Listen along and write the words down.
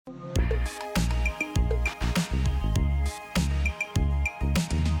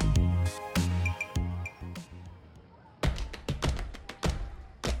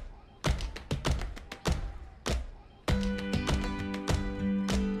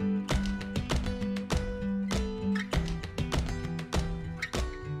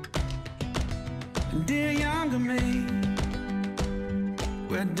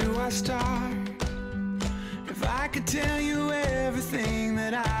I start? If I could tell you everything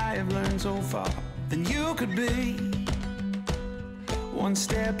that I have learned so far, then you could be one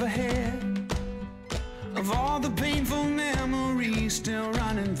step ahead of all the painful memories still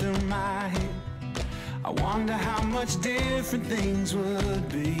running through my head. I wonder how much different things would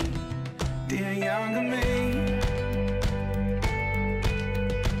be, dear younger me.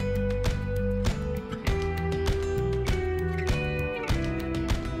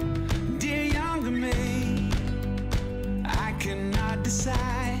 Dear younger me, I cannot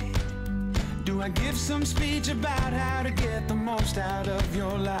decide. Do I give some speech about how to get the most out of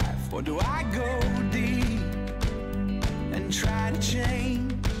your life? Or do I go deep and try to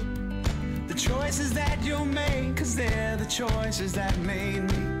change the choices that you'll make? 'Cause they're the choices that made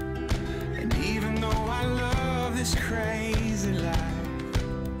me. And even though I love this crazy life,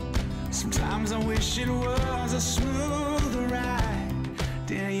 sometimes I wish it was a smoother ride,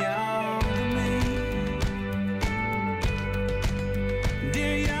 dear younger me.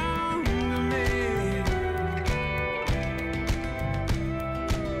 Dear younger me.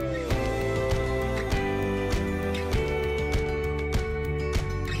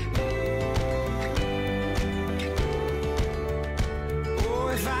 Oh,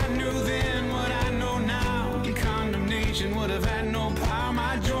 if I knew then what I know now, the condemnation would have had no power.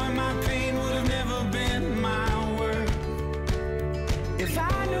 My joy, my pain would have never been my worth. If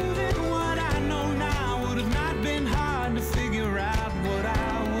I knew then what I know now, would have not been hard to figure out what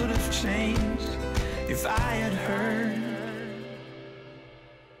I would have changed if I had heard.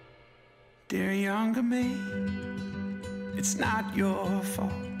 Dear younger me, it's not your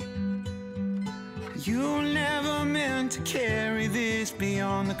fault. You never meant to carry this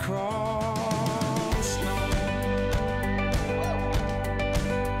beyond the cross, no.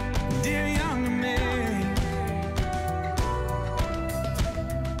 Dear younger me,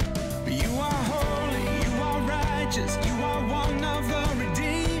 you are holy, you are righteous, you are one of the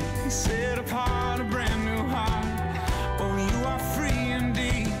redeemed, set apart a brand new heart. Oh, you are free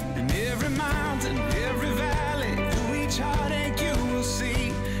indeed. And every mountain, every valley, through each heartache you will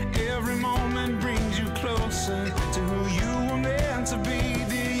see, every moment brings you closer to who you were meant to be,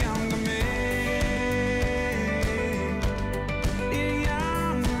 dear younger me. Dear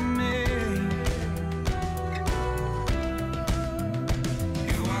younger me.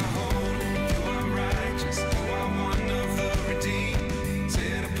 You are holy, you are righteous, you are one of the redeemed,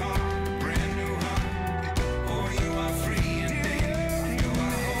 set apart, brand new heart. Oh, you are free indeed. You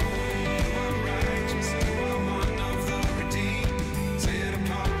are holy, you are righteous, you are one of the redeemed, set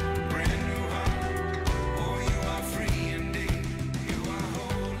apart, brand new heart. Oh, you are free indeed. You are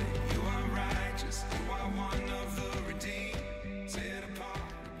holy, you are righteous, you are one of the redeemed, set apart,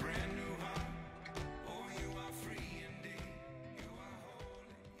 brand new heart. Oh, you are free indeed. You are holy,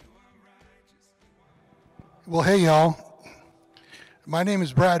 you are righteous. Well, hey, y'all. My name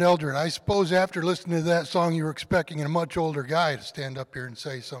is Brad Eldred. I suppose after listening to that song, you were expecting a much older guy to stand up here and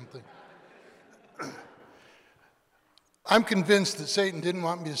say something. I'm convinced that Satan didn't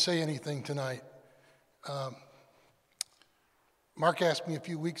want me to say anything tonight. Mark asked me a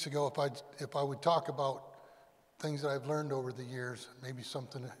few weeks ago if I would talk about things that I've learned over the years, maybe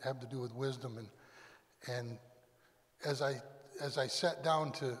something that had to do with wisdom. And as I sat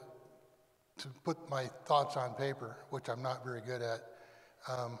down to put my thoughts on paper, which I'm not very good at,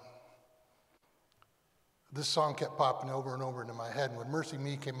 this song kept popping over and over into my head. And when Mercy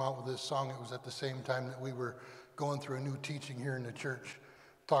Me came out with this song, it was at the same time that we were going through a new teaching here in the church,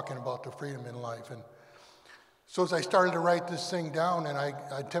 talking about the freedom in life. And so as I started to write this thing down, and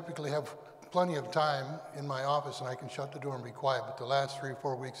I typically have plenty of time in my office and I can shut the door and be quiet, but the last 3 or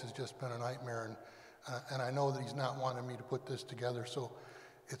 4 weeks has just been a nightmare. And I know that he's not wanting me to put this together, so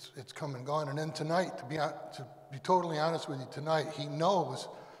it's come and gone. And then tonight, to be totally honest with you, tonight he knows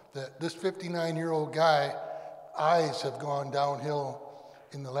that this 59-year-old guy, eyes have gone downhill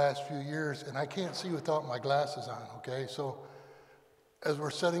in the last few years, and I can't see without my glasses on, okay? So as we're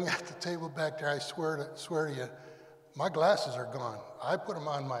sitting at the table back there, I swear to you, my glasses are gone. I put them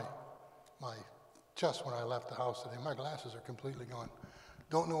on my chest when I left the house today. My glasses are completely gone.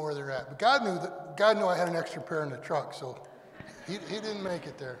 Don't know where they're at. But God knew I had an extra pair in the truck, so he didn't make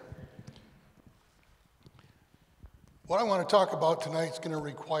it there. What I want to talk about tonight is going to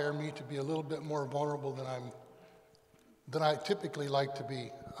require me to be a little bit more vulnerable than I typically like to be.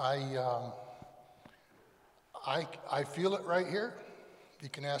 I feel it right here. You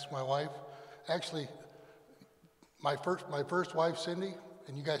can ask my wife. Actually, my first wife, Cindy,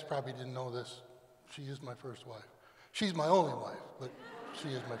 and you guys probably didn't know this. She is my first wife. She's my only wife, but she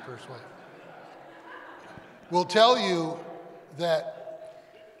is my first wife. Will tell you that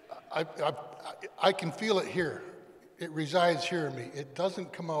I can feel it here. It resides here in me. It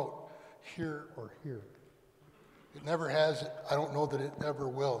doesn't come out here or here. It never has. I don't know that it ever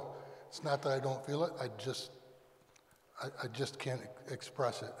will. It's not that I don't feel it. I just can't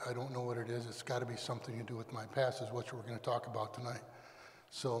express it. I don't know what it is. It's got to be something to do with my past, is what we're going to talk about tonight.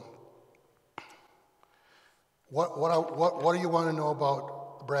 So, what do you want to know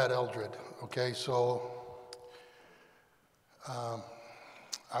about Brad Eldred? Okay, so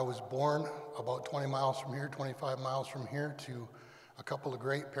I was born about 20 miles from here, 25 miles from here, to a couple of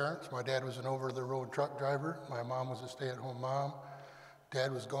great parents. My dad was an over-the-road truck driver. My mom was a stay-at-home mom.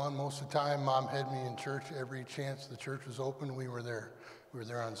 Dad was gone most of the time. Mom had me in church every chance the church was open. We were there. We were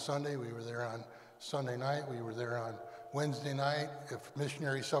there on Sunday. We were there on Sunday night. We were there on Wednesday night. If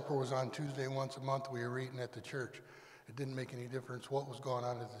missionary supper was on Tuesday once a month, we were eating at the church. It didn't make any difference what was going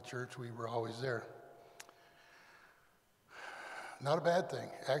on at the church. We were always there. Not a bad thing,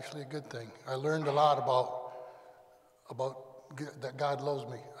 actually a good thing. I learned a lot about that God loves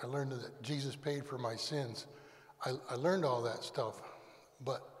me. I learned that Jesus paid for my sins. I learned all that stuff,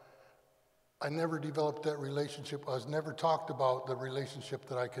 but I never developed that relationship. I was never talked about the relationship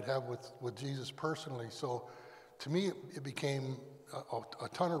that I could have with Jesus personally. So to me, it became a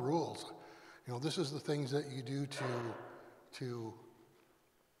ton of rules. You know, this is the things that you do to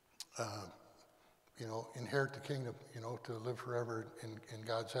inherit the kingdom, to live forever in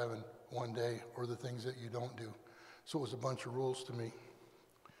God's heaven one day, or the things that you don't do. So it was a bunch of rules to me.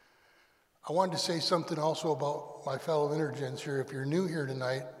 I wanted to say something also about my fellow Intergens here. If you're new here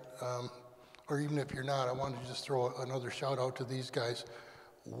tonight, or even if you're not, I wanted to just throw another shout out to these guys.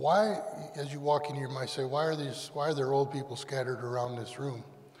 Why, as you walk in here, you might say, why are there old people scattered around this room?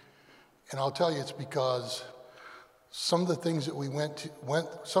 And I'll tell you, it's because some of the things that we went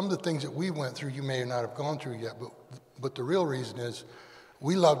through, you may not have gone through yet, but the real reason is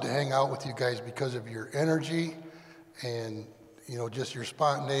we love to hang out with you guys because of your energy and just your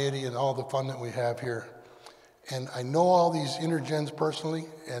spontaneity and all the fun that we have here. And I know all these Intergens personally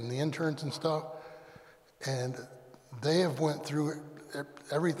and the interns and stuff, and they have went through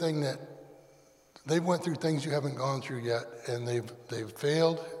everything they've went through things you haven't gone through yet, and they've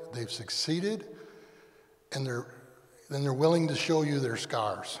failed, they've succeeded, and they're willing to show you their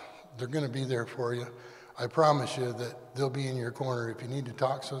scars. They're going to be there for you. I promise you that they'll be in your corner. If you need to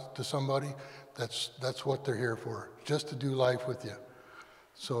talk to somebody, that's what they're here for, just to do life with you.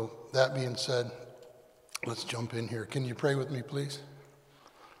 So that being said, let's jump in here. Can you pray with me, please?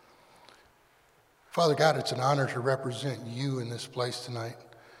 Father God, it's an honor to represent you in this place tonight,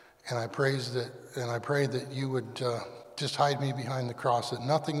 and I pray that you would just hide me behind the cross, that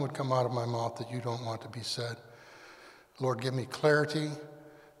nothing would come out of my mouth that you don't want to be said. Lord, give me clarity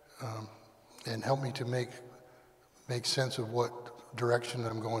and help me to make sense of what direction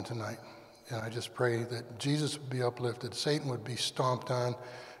I'm going tonight. And I just pray that Jesus would be uplifted, Satan would be stomped on,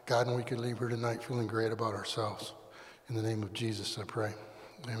 God, and we could leave here tonight feeling great about ourselves. In the name of Jesus, I pray.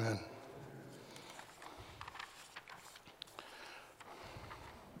 Amen.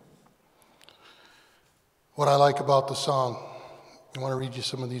 What I like about the song, I want to read you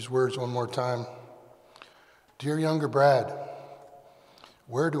some of these words one more time. Dear younger Brad,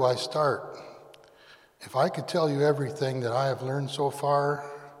 where do I start? If I could tell you everything that I have learned so far,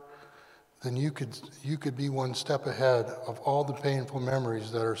 then you could be one step ahead of all the painful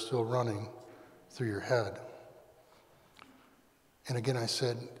memories that are still running through your head. And again, I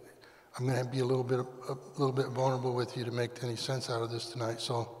said, I'm going to be a little bit vulnerable with you to make any sense out of this tonight.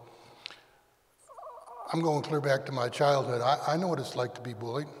 So I'm going clear back to my childhood. I know what it's like to be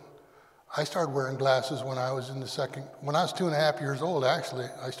bullied. I started wearing glasses when I was when I was 2.5 years old, actually,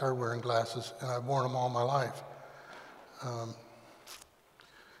 I started wearing glasses, and I've worn them all my life.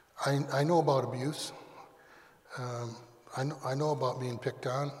 I know about abuse. I know about being picked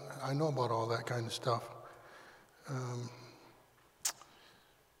on. I know about all that kind of stuff.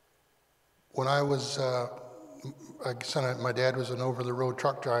 When I was, like I said, my dad was an over-the-road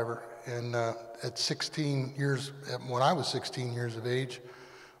truck driver, and at 16 years, when I was 16 years of age,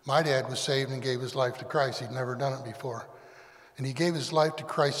 my dad was saved and gave his life to Christ. He'd never done it before. And he gave his life to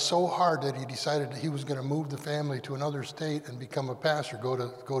Christ so hard that he decided that he was going to move the family to another state and become a pastor, go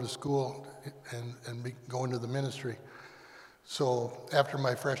to school and go into the ministry. So after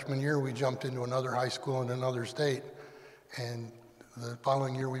my freshman year, we jumped into another high school in another state. And the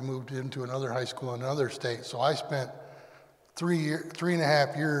following year, we moved into another high school in another state. So I spent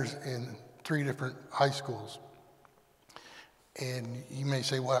 3.5 years in 3 different high schools. And you may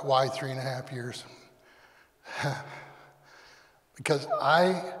say, why 3.5 years? Because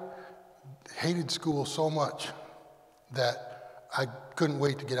I hated school so much that I couldn't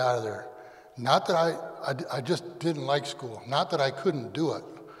wait to get out of there. Not that I just didn't like school. Not that I couldn't do it.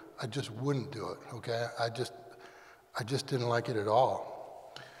 I just wouldn't do it, okay? I just didn't like it at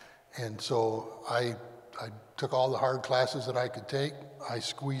all. And so I took all the hard classes that I could take. I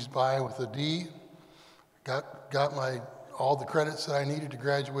squeezed by with a D, got all the credits that I needed to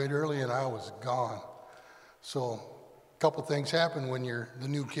graduate early, and I was gone. So a couple things happen when you're the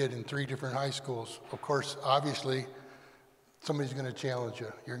new kid in 3 different high schools. Of course, obviously, somebody's going to challenge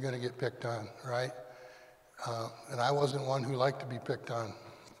you. You're going to get picked on, right? And I wasn't one who liked to be picked on.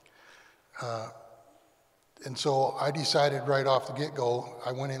 And so I decided right off the get-go,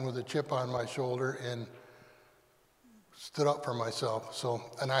 I went in with a chip on my shoulder and stood up for myself.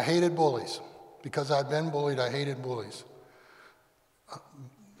 And I hated bullies. Because I'd been bullied, I hated bullies.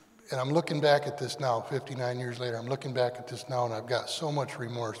 And I'm looking back at this now, 59 years later, I'm looking back at this now, and I've got so much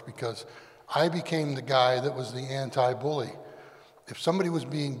remorse because I became the guy that was the anti-bully. If somebody was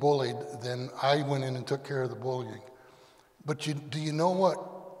being bullied, then I went in and took care of the bullying. But do you know what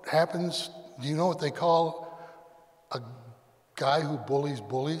happens? Do you know what they call a guy who bullies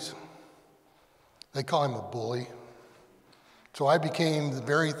bullies? They call him a bully. So I became the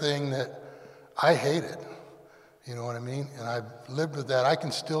very thing that I hated. You know what I mean? And I've lived with that. I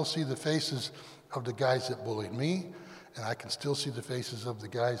can still see the faces of the guys that bullied me, and I can still see the faces of the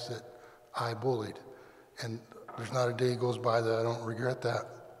guys that I bullied. And there's not a day goes by that I don't regret that.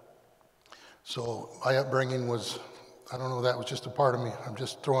 So my upbringing was, I don't know, that was just a part of me. I'm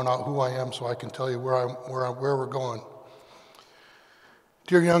just throwing out who I am so I can tell you where we're going.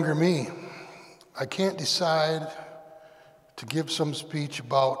 Dear younger me, I can't decide to give some speech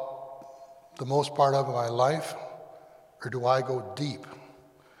about the most part of my life, or do I go deep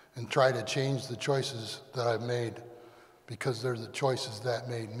and try to change the choices that I've made because they're the choices that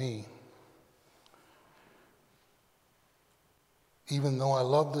made me? Even though I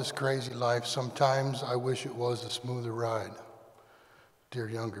love this crazy life, sometimes I wish it was a smoother ride. Dear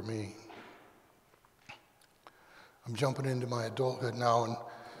younger me. I'm jumping into my adulthood now, and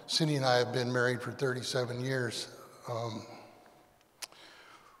Cindy and I have been married for 37 years.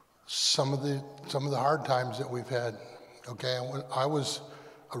 Some of the hard times that we've had, okay, I was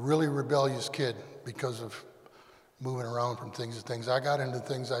a really rebellious kid because of moving around from things to things. I got into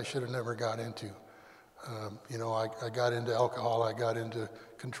things I should have never got into. I got into alcohol, I got into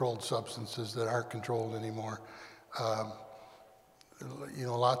controlled substances that aren't controlled anymore.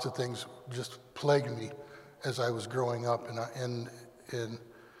 Lots of things just plagued me as I was growing up, and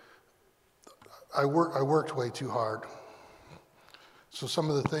I worked way too hard. So some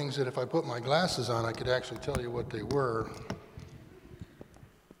of the things that if I put my glasses on, I could actually tell you what they were.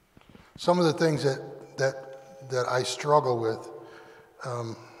 Some of the things that I struggle with.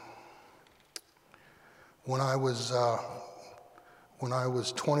 When I was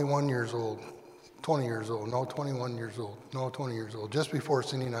 21 years old, 20 years old, just before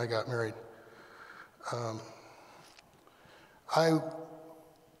Cindy and I got married, I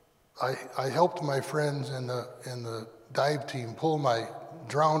helped my friends in the dive team pull my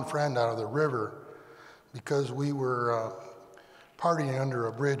drowned friend out of the river because we were partying under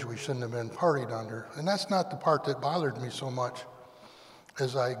a bridge we shouldn't have been partied under. And that's not the part that bothered me so much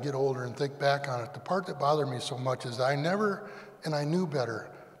as I get older and think back on it. The part that bothered me so much is I knew better,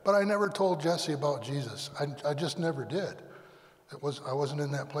 but I never told Jesse about Jesus. I just never did. I wasn't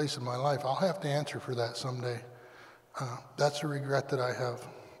in that place in my life. I'll have to answer for that someday. That's a regret that I have.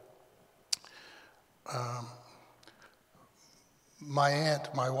 My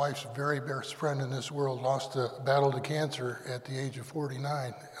aunt, my wife's very best friend in this world, lost a battle to cancer at the age of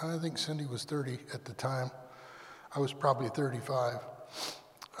 49. I think Cindy was 30 at the time. I was probably 35.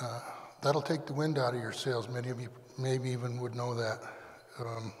 That'll take the wind out of your sails. Many of you maybe even would know that.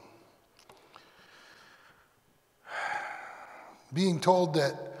 Being told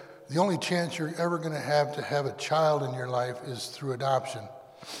that the only chance you're ever going to have a child in your life is through adoption.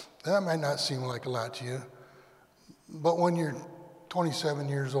 That might not seem like a lot to you, but when you're 27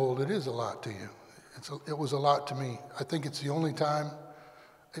 years old, it is a lot to you. It was a lot to me. I think it's the only time,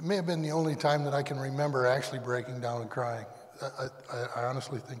 it may have been the only time that I can remember actually breaking down and crying. I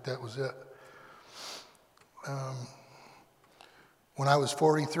honestly think that was it. When I was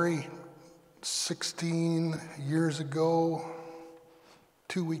 43, 16 years ago,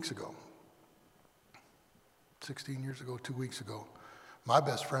 2 weeks ago, 16 years ago, 2 weeks ago, my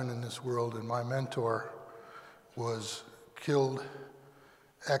best friend in this world and my mentor was killed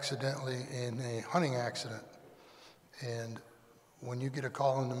accidentally in a hunting accident. And when you get a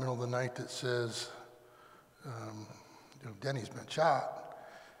call in the middle of the night that says, Denny's been shot,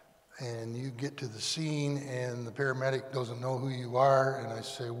 and you get to the scene and the paramedic doesn't know who you are, and I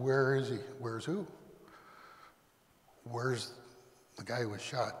say, where is he? Where's who? Where's the guy who was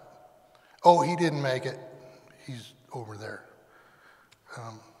shot? Oh, he didn't make it. He's over there.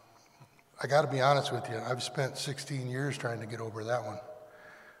 I got to be honest with you. I've spent 16 years trying to get over that one.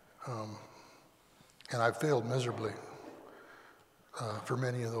 And I failed miserably for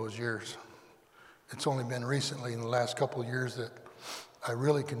many of those years. It's only been recently in the last couple of years that I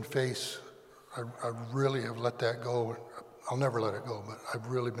really can face, I really have let that go. I'll never let it go, but I've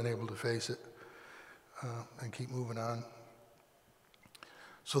really been able to face it and keep moving on.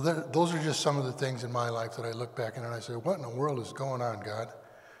 So those are just some of the things in my life that I look back and I say, what in the world is going on, God?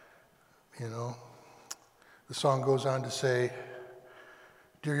 You know, the song goes on to say,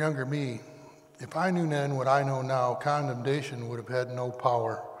 dear younger me, if I knew then what I know now, condemnation would have had no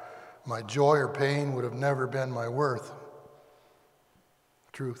power. My joy or pain would have never been my worth.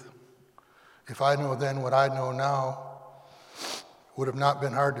 Truth. If I know then what I know now, would have not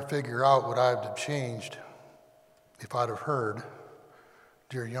been hard to figure out what I'd have changed if I'd have heard,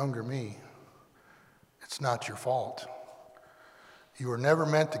 dear younger me, it's not your fault. You were never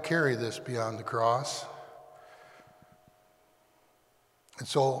meant to carry this beyond the cross. And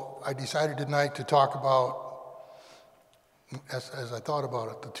so I decided tonight to talk about, as I thought about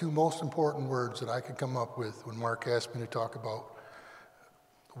it, the two most important words that I could come up with when Mark asked me to talk about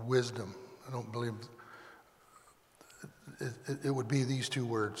wisdom. I don't believe it would be these two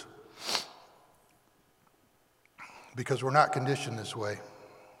words, because we're not conditioned this way.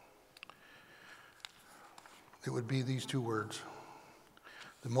 It would be these two words.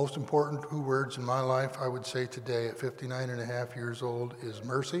 The most important two words in my life, I would say today at 59 and a half years old, is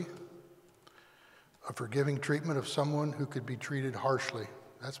mercy, a forgiving treatment of someone who could be treated harshly.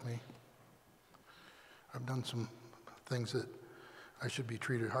 That's me. I've done some things that I should be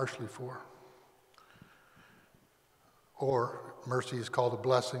treated harshly for. Or mercy is called a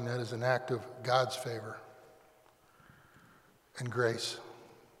blessing, that is an act of God's favor and grace,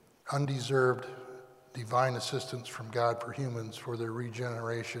 undeserved divine assistance from God for humans for their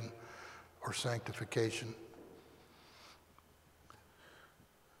regeneration or sanctification.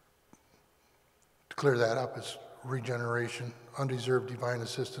 To clear that up, is regeneration, undeserved divine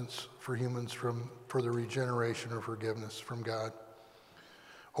assistance for humans for the regeneration or forgiveness from God.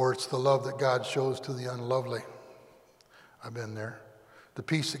 Or it's the love that God shows to the unlovely. I've been there. The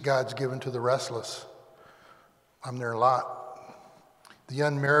peace that God's given to the restless. I'm there a lot. The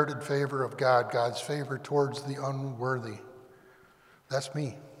unmerited favor of God, God's favor towards the unworthy. That's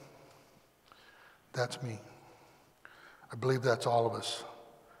me. That's me. I believe that's all of us.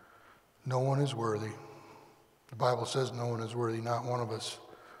 No one is worthy. The Bible says no one is worthy, not one of us,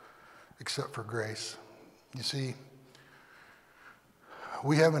 except for grace. You see,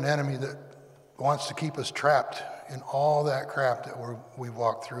 we have an enemy that wants to keep us trapped in all that crap that we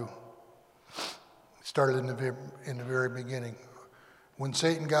walked through. It started in the very beginning. When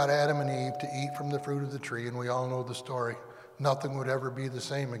Satan got Adam and Eve to eat from the fruit of the tree, and we all know the story, nothing would ever be the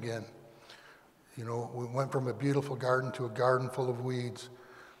same again. You know, we went from a beautiful garden to a garden full of weeds.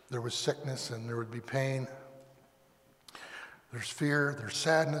 There was sickness and there would be pain. There's fear, there's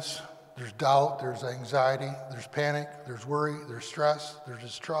sadness, there's doubt, there's anxiety, there's panic, there's worry, there's stress, there's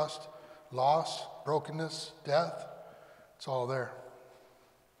distrust, loss, brokenness, death. It's all there.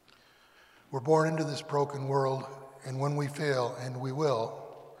 We're born into this broken world, and when we fail, and we will,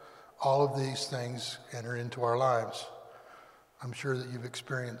 all of these things enter into our lives. I'm sure that you've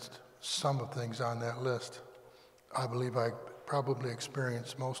experienced some of things on that list. I believe I probably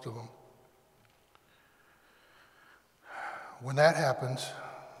experienced most of them. When that happens,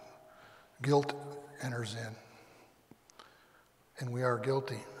 guilt enters in, and we are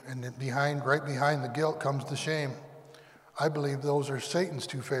guilty. And right behind the guilt comes the shame. I believe those are Satan's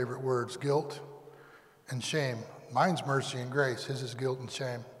two favorite words, guilt and shame. Mine's mercy and grace. His is guilt and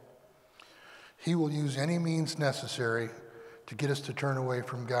shame. He will use any means necessary to get us to turn away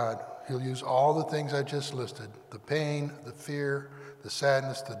from God. He'll use all the things I just listed, the pain, the fear, the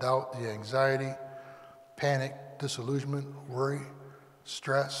sadness, the doubt, the anxiety, panic, disillusionment, worry,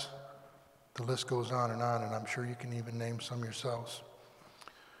 stress. The list goes on, and I'm sure you can even name some yourselves.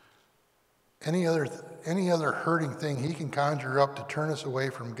 Any other hurting thing he can conjure up to turn us away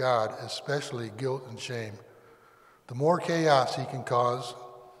from God, especially guilt and shame. The more chaos he can cause,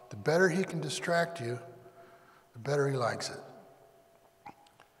 the better he can distract you, the better he likes it.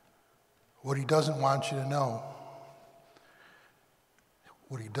 What he doesn't want you to know,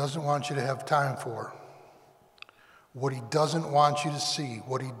 what he doesn't want you to have time for, what he doesn't want you to see,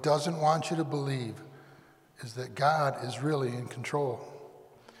 what he doesn't want you to believe is that God is really in control.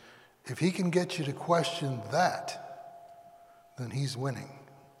 If he can get you to question that, then he's winning.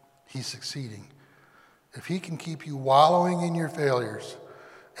 He's succeeding. If he can keep you wallowing in your failures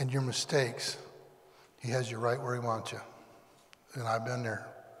and your mistakes, he has you right where he wants you. And I've been there.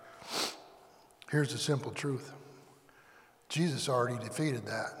 Here's the simple truth. Jesus already defeated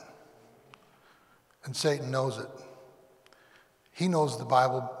that. And Satan knows it. He knows the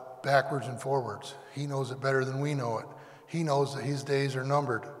Bible backwards and forwards. He knows it better than we know it. He knows that his days are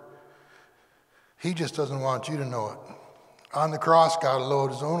numbered. He just doesn't want you to know it. On the cross, God allowed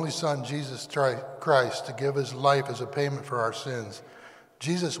his only son, Jesus Christ, to give his life as a payment for our sins.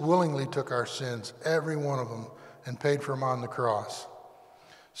 Jesus willingly took our sins, every one of them, and paid for them on the cross.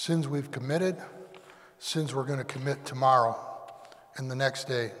 Sins we've committed, sins we're going to commit tomorrow and the next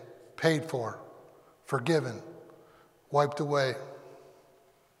day, paid for, forgiven, wiped away.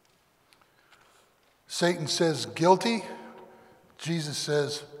 Satan says guilty. Jesus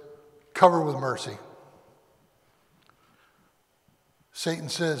says cover with mercy. Satan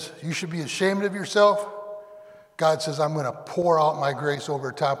says you should be ashamed of yourself. God says I'm going to pour out my grace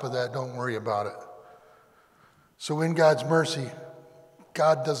over top of that. Don't worry about it. So in God's mercy,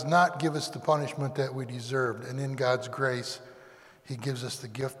 God does not give us the punishment that we deserved. And in God's grace, he gives us the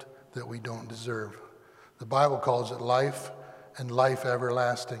gift that we don't deserve. The Bible calls it life and life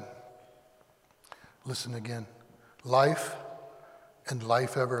everlasting. Listen again. Life and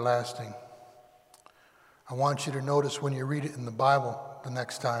life everlasting. I want you to notice when you read it in the Bible the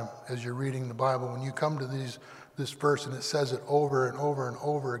next time, as you're reading the Bible, when you come to this verse and it says it over and over and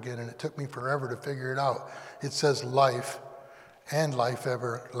over again, and it took me forever to figure it out. It says life and life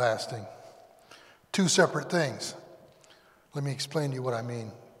everlasting. Two separate things. Let me explain to you what I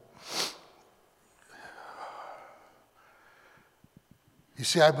mean. You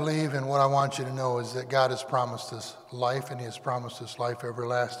see, I believe, and what I want you to know is that God has promised us life, and he has promised us life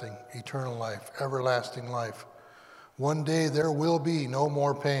everlasting, eternal life, everlasting life. One day there will be no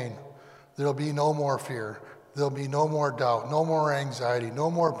more pain. There'll be no more fear. There'll be no more doubt, no more anxiety,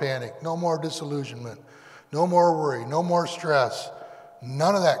 no more panic, no more disillusionment, no more worry, no more stress,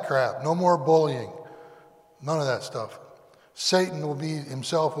 none of that crap, no more bullying, none of that stuff. Satan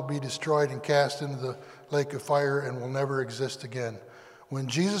himself will be destroyed and cast into the lake of fire and will never exist again. When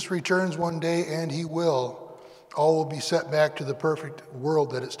Jesus returns one day, and he will, all will be set back to the perfect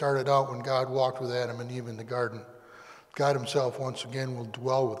world that it started out when God walked with Adam and Eve in the garden. God himself once again will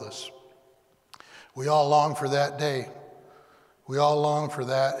dwell with us. We all long for that day. We all long for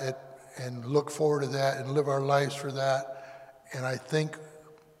that and look forward to that and live our lives for that. And I think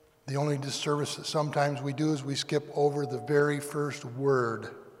the only disservice that sometimes we do is we skip over the very first word,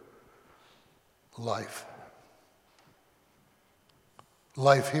 life.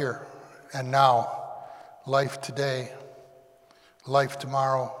 Life here and now, life today, life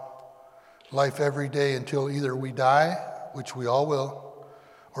tomorrow, life every day until either we die, which we all will,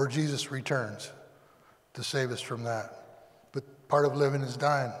 or Jesus returns to save us from that. But part of living is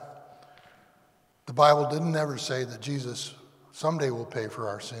dying. The Bible didn't ever say that Jesus someday will pay for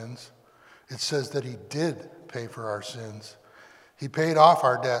our sins. It says that he did pay for our sins. He paid off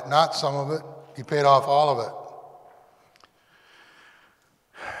our debt, not some of it. He paid off all of it.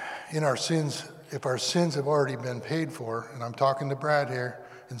 In our sins, if our sins have already been paid for, and I'm talking to Brad here,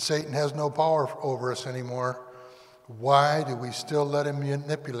 and Satan has no power over us anymore, why do we still let him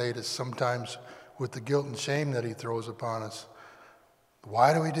manipulate us sometimes with the guilt and shame that he throws upon us?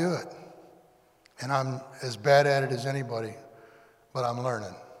 Why do we do it? And I'm as bad at it as anybody, but I'm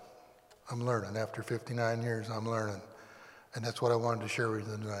learning. I'm learning. After 59 years, I'm learning. And that's what I wanted to share with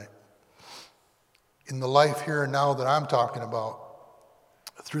you tonight. In the life here and now that I'm talking about,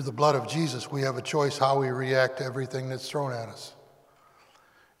 through the blood of Jesus, we have a choice how we react to everything that's thrown at us.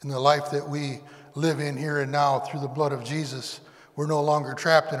 In the life that we live in here and now, through the blood of Jesus, we're no longer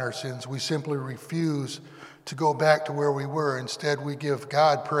trapped in our sins. We simply refuse to go back to where we were. Instead, we give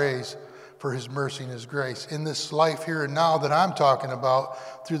God praise for his mercy and his grace. In this life here and now that I'm talking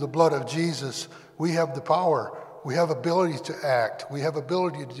about, through the blood of Jesus, we have the power. We have ability to act. We have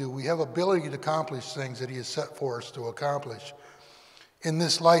ability to do. We have ability to accomplish things that he has set for us to accomplish. In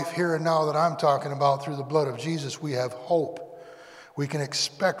this life here and now that I'm talking about, through the blood of Jesus, we have hope. We can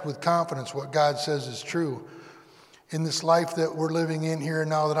expect with confidence what God says is true. In this life that we're living in here and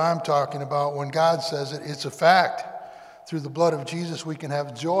now that I'm talking about, when God says it, it's a fact. Through the blood of Jesus, we can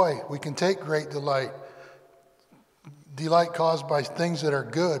have joy. We can take great delight. Delight caused by things that are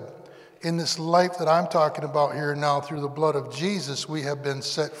good. In this life that I'm talking about here and now, through the blood of Jesus, we have been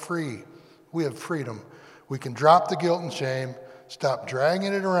set free. We have freedom. We can drop the guilt and shame. Stop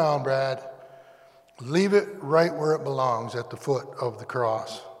dragging it around, Brad. Leave it right where it belongs, at the foot of the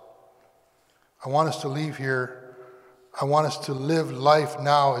cross. I want us to leave here. I want us to live life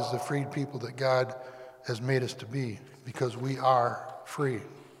now as the freed people that God has made us to be, because we are free.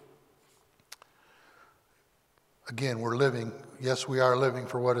 Again, we're living, yes, we are living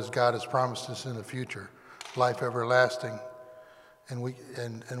for what God has promised us in the future, life everlasting. And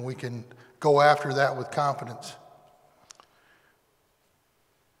we can go after that with confidence.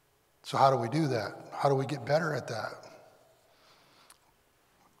 So how do we do that? How do we get better at that?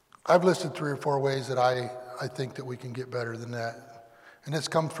 I've listed 3 or 4 ways that I think that we can get better than that. And this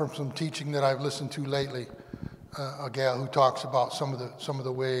comes from some teaching that I've listened to lately. A gal who talks about some of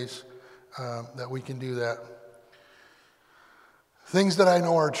the ways that we can do that. Things that I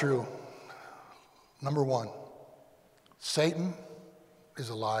know are true. Number 1, Satan is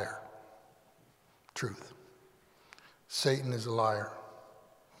a liar. Truth. Satan is a liar.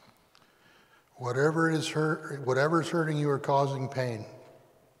 Whatever is hurting you or causing pain.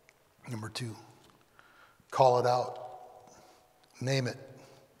 Number 2, call it out. Name it.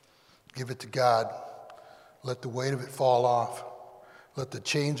 Give it to God. Let the weight of it fall off. Let the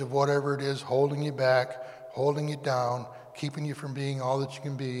chains of whatever it is holding you back, holding you down, keeping you from being all that you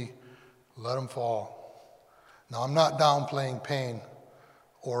can be, let them fall. Now, I'm not downplaying pain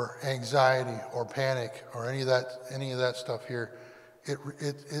or anxiety or panic or any of that stuff here. It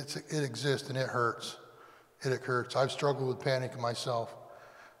exists and it hurts. It hurts. I've struggled with panic myself.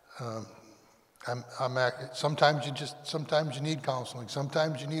 Sometimes you need counseling.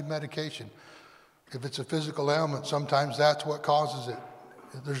 Sometimes you need medication. If it's a physical ailment, sometimes that's what causes it.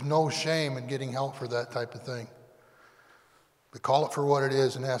 There's no shame in getting help for that type of thing. But call it for what it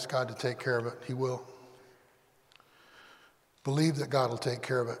is and ask God to take care of it. He will. Believe that God will take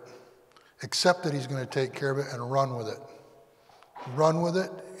care of it. Accept that he's going to take care of it and run with it. Run with it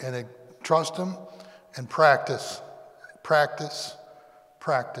and trust him and practice. Practice.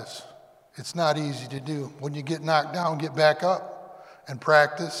 Practice. It's not easy to do. When you get knocked down, get back up and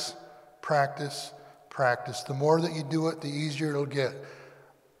practice, practice, practice. The more that you do it, the easier it'll get.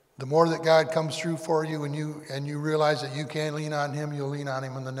 The more that God comes through for you and you realize that you can lean on him, you'll lean on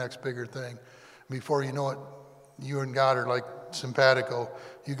him in the next bigger thing. Before you know it, you and God are like simpatico.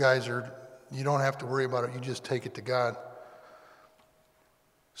 You don't have to worry about it. You just take it to God.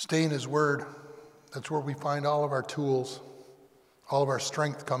 Stay in his word. That's where we find all of our tools. All of our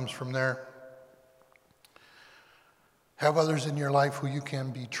strength comes from there. Have others in your life who you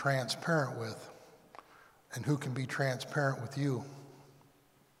can be transparent with and who can be transparent with you.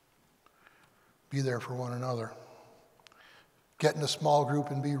 Be there for one another. Get in a small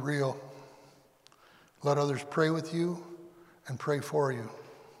group and be real. Let others pray with you and pray for you.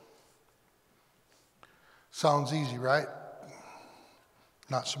 Sounds easy, right?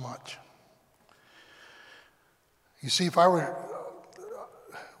 Not so much. You see,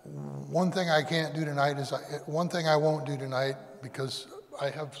 one thing I can't do tonight is, one thing I won't do tonight, because I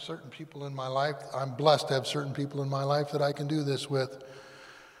have certain people in my life, I'm blessed to have certain people in my life that I can do this with.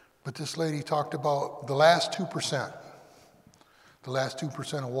 But this lady talked about the last 2%. The last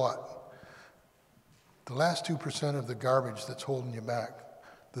 2% of what? The last 2% of the garbage that's holding you back.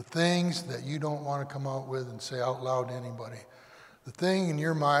 The things that you don't want to come out with and say out loud to anybody. The thing in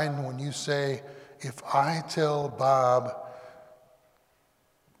your mind when you say, if I tell Bob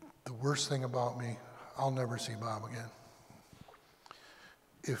the worst thing about me, I'll never see Bob again.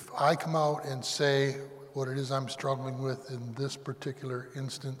 If I come out and say what it is I'm struggling with in this particular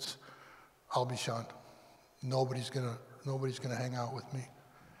instance, I'll be shunned. Nobody's gonna hang out with me.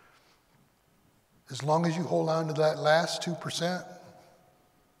 As long as you hold on to that last 2%,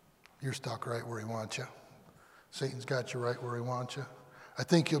 you're stuck right where he wants you. Satan's got you right where he wants you. I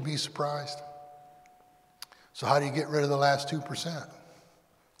think you'll be surprised. So how do you get rid of the last 2%?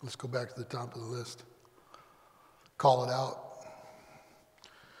 Let's go back to the top of the list. Call it out.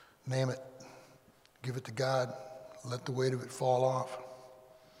 Name it. Give it to God. Let the weight of it fall off.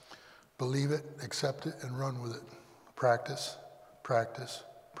 Believe it, accept it, and run with it. Practice, practice,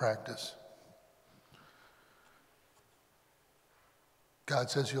 practice. God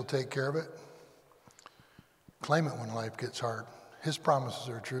says he'll take care of it. Claim it when life gets hard. His promises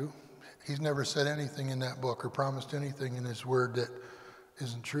are true. He's never said anything in that book or promised anything in his word that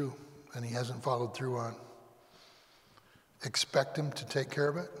isn't true and he hasn't followed through on. Expect him to take care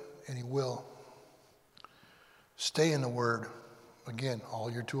of it, and he will. Stay in the word. Again, all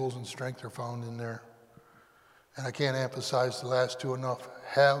your tools and strength are found in there. And I can't emphasize the last 2 enough.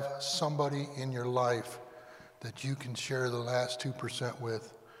 Have somebody in your life that you can share the last 2%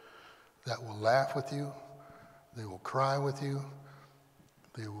 with that will laugh with you, they will cry with you,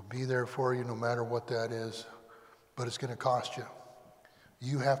 they will be there for you no matter what that is, but it's going to cost you.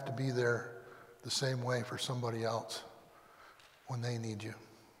 You have to be there the same way for somebody else when they need you.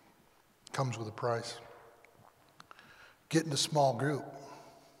 Comes with a price. Get in a small group.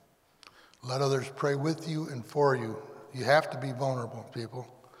 Let others pray with you and for you. You have to be vulnerable, people.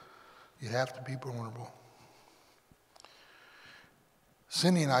 You have to be vulnerable.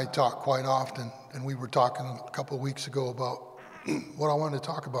 Cindy and I talk quite often, and we were talking a couple of weeks ago about what I wanted to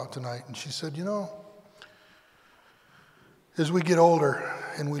talk about tonight. And she said, you know, as we get older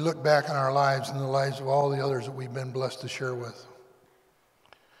and we look back on our lives and the lives of all the others that we've been blessed to share with,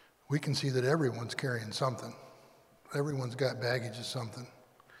 we can see that everyone's carrying something. Everyone's got baggage of something.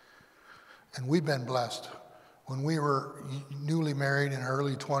 And we've been blessed. When we were newly married in our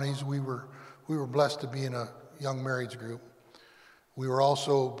early 20s, we were blessed to be in a young marriage group. We were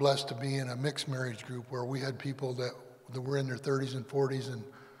also blessed to be in a mixed marriage group where we had people that were in their 30s and 40s, and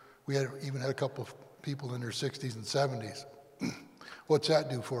we even had a couple of people in their 60s and 70s. What's that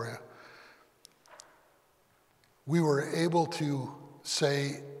do for you? We were able to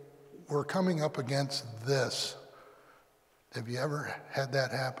say, we're coming up against this. Have you ever had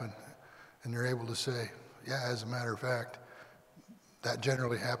that happen? And you're able to say, yeah, as a matter of fact, that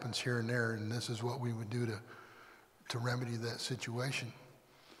generally happens here and there, and this is what we would do to remedy that situation.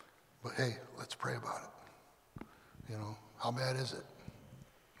 But hey, let's pray about it. You know, how bad is it?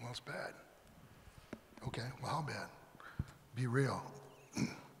 Well, it's bad. Okay, well, how bad? Be real.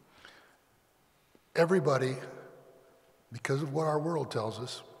 Everybody, because of what our world tells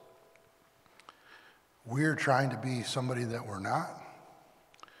us, we're trying to be somebody that we're not.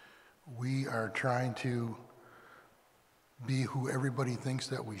 We are trying to be who everybody thinks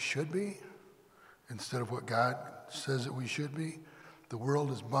that we should be instead of what God says that we should be. The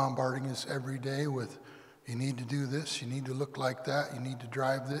world is bombarding us every day with, you need to do this, you need to look like that, you need to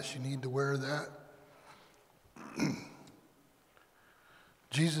drive this, you need to wear that.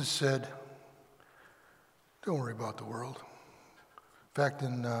 Jesus said, don't worry about the world. In fact,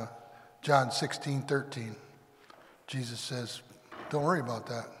 in John 16:13, Jesus says, don't worry about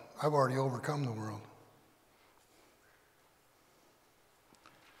that. I've already overcome the world.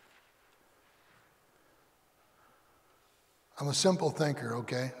 I'm a simple thinker,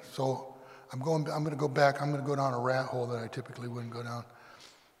 okay? So I'm going to go back. I'm going to go down a rat hole that I typically wouldn't go down.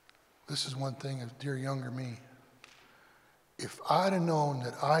 This is one thing, dear younger me. If I'd have known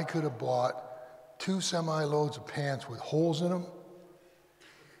that I could have bought 2 semi-loads of pants with holes in them,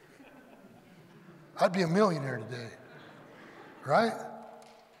 I'd be a millionaire today, right?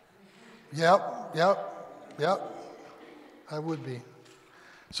 Yep. I would be.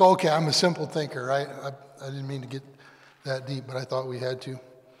 So, okay, I'm a simple thinker, right? I didn't mean to get that deep, but I thought we had to.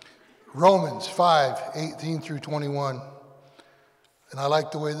 Romans 5:18 through 21. And I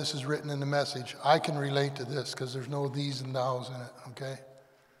like the way this is written in the Message. I can relate to this because there's no these and thous in it, okay?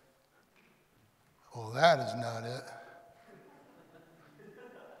 Well, that is not it.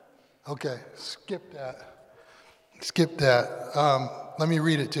 Okay, skip that. Let me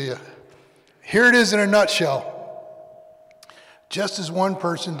read it to you. Here it is in a nutshell. Just as one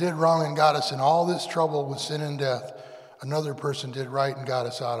person did wrong and got us in all this trouble with sin and death, another person did right and got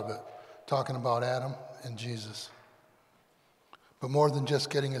us out of it. Talking about Adam and Jesus. But more than just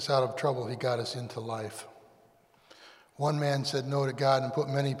getting us out of trouble, he got us into life. One man said no to God and put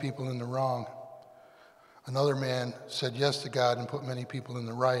many people in the wrong. Another man said yes to God and put many people in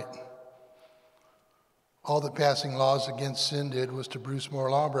the right. All that passing laws against sin did was to produce more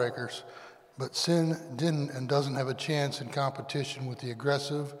lawbreakers. But sin didn't and doesn't have a chance in competition with the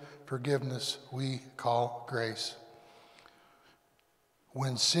aggressive forgiveness we call grace.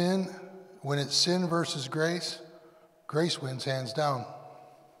 When it's sin versus grace, grace wins hands down.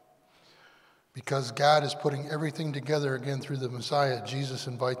 Because God is putting everything together again through the Messiah, Jesus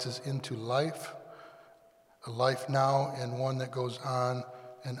invites us into life, a life now and one that goes on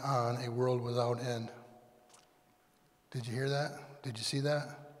and on, a world without end. Did you hear that? Did you see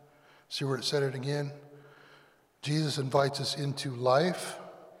that? See where it said it again? Jesus invites us into life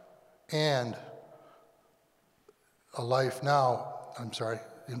and a life now.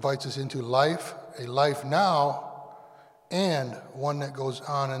 Invites us into life, a life now, and one that goes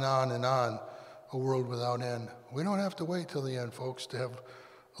on and on and on, a world without end. We don't have to wait till the end, folks, to have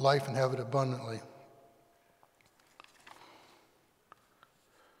life and have it abundantly.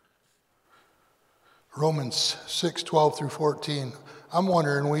 Romans 6:12 through 14. I'm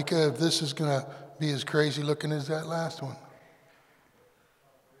wondering, Wika, if this is going to be as crazy looking as that last one.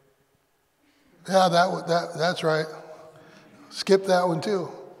 Yeah, that's right. Skip that one too.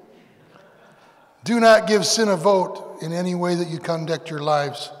 Do not give sin a vote in any way that you conduct your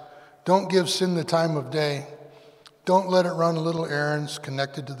lives. Don't give sin the time of day. Don't let it run little errands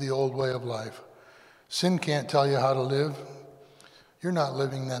connected to the old way of life. Sin can't tell you how to live. You're not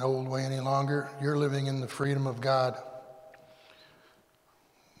living that old way any longer. You're living in the freedom of God.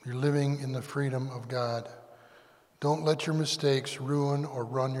 You're living in the freedom of God. Don't let your mistakes ruin or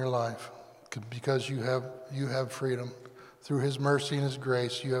run your life, because you have freedom. Through his mercy and his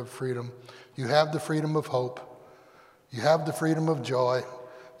grace, you have freedom. You have the freedom of hope. You have the freedom of joy.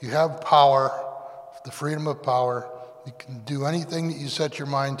 You have power, the freedom of power. You can do anything that you set your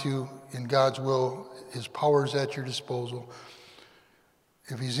mind to in God's will. His power is at your disposal.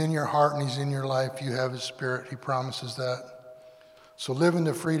 If he's in your heart and he's in your life, you have his spirit. He promises that. So live in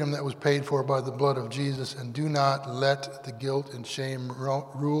the freedom that was paid for by the blood of Jesus, and do not let the guilt and shame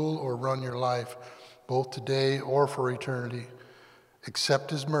rule or run your life, both today or for eternity.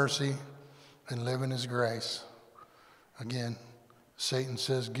 Accept his mercy and live in his grace. Again, Satan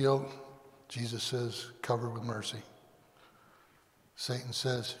says guilt. Jesus says covered with mercy. Satan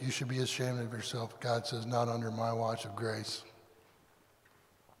says you should be ashamed of yourself. God says not under my watch of grace.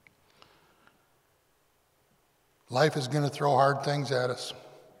 Life is going to throw hard things at us.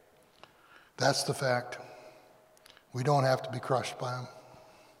 That's the fact. We don't have to be crushed by them.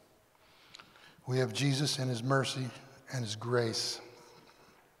 We have Jesus and his mercy and his grace.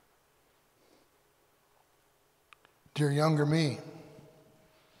 Dear younger me,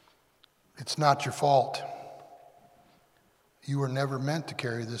 it's not your fault. You were never meant to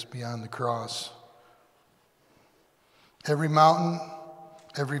carry this beyond the cross. Every mountain,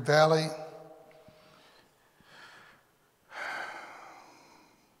 every valley,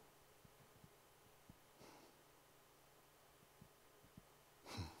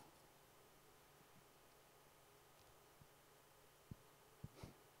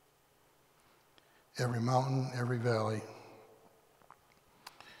 every valley,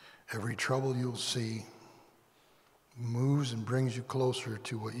 every trouble you'll see moves and brings you closer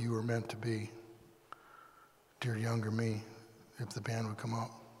to what you were meant to be. Dear younger me, if the band would come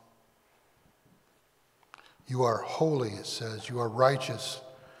up. You are holy, it says. You are righteous.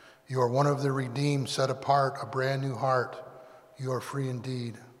 You are one of the redeemed, set apart, a brand new heart. You are free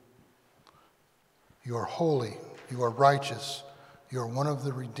indeed. You are holy. You are righteous. You are one of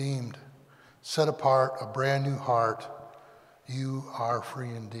the redeemed, set apart, a brand new heart. You are free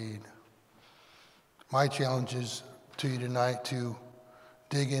indeed. My challenge is to you tonight to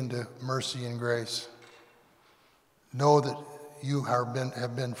dig into mercy and grace. Know that you have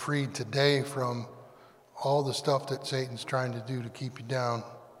been freed today from all the stuff that Satan's trying to do to keep you down.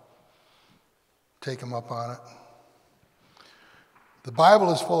 Take him up on it. The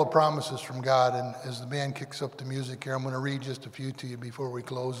Bible is full of promises from God, and as the band kicks up the music here, I'm going to read just a few to you before we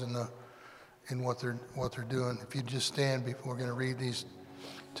close in what they're doing. If you just stand, we're going to read these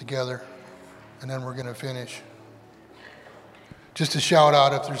together, and then we're going to finish. Just to shout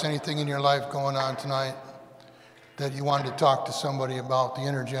out, if there's anything in your life going on tonight that you wanted to talk to somebody about, the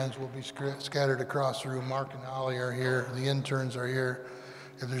intergens will be scattered across the room. Mark and Holly are here. The interns are here.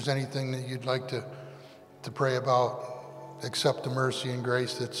 If there's anything that you'd like to pray about, accept the mercy and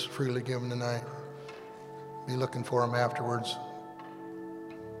grace that's freely given tonight. Be looking for them afterwards.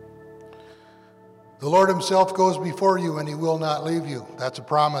 The Lord himself goes before you, and he will not leave you. That's a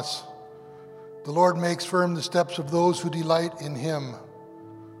promise. The Lord makes firm the steps of those who delight in him.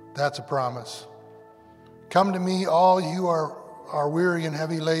 That's a promise. Come to me, all you are weary and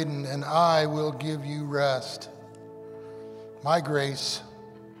heavy laden, and I will give you rest. My grace,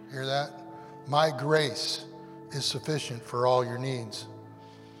 hear that? My grace is sufficient for all your needs.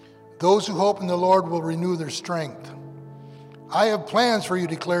 Those who hope in the Lord will renew their strength. I have plans for you,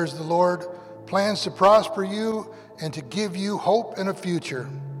 declares the Lord, plans to prosper you and to give you hope and a future.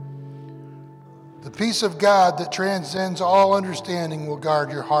 The peace of God that transcends all understanding will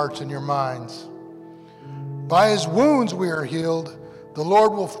guard your hearts and your minds. By his wounds we are healed. The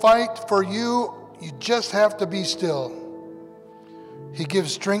Lord will fight for you. You just have to be still. He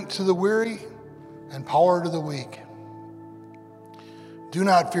gives strength to the weary and power to the weak. Do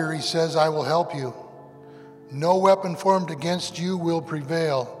not fear, he says, I will help you. No weapon formed against you will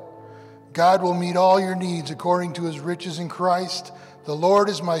prevail. God will meet all your needs according to his riches in Christ. The Lord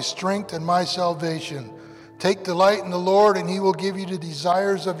is my strength and my salvation. Take delight in the Lord, and he will give you the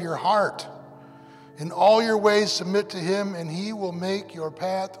desires of your heart. In all your ways submit to him, and he will make your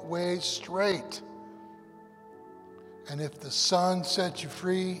pathways straight. And if the Son sets you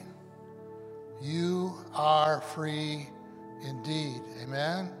free, you are free indeed.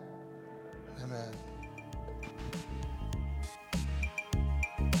 Amen? Amen.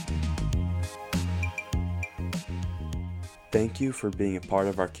 Thank you for being a part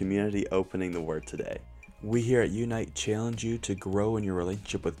of our community opening the Word today. We here at Unite challenge you to grow in your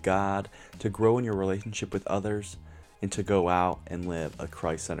relationship with God, to grow in your relationship with others, and to go out and live a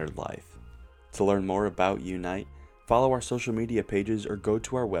Christ-centered life. To learn more about Unite, follow our social media pages or go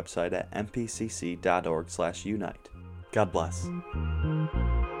to our website at mpcc.org/unite. God bless.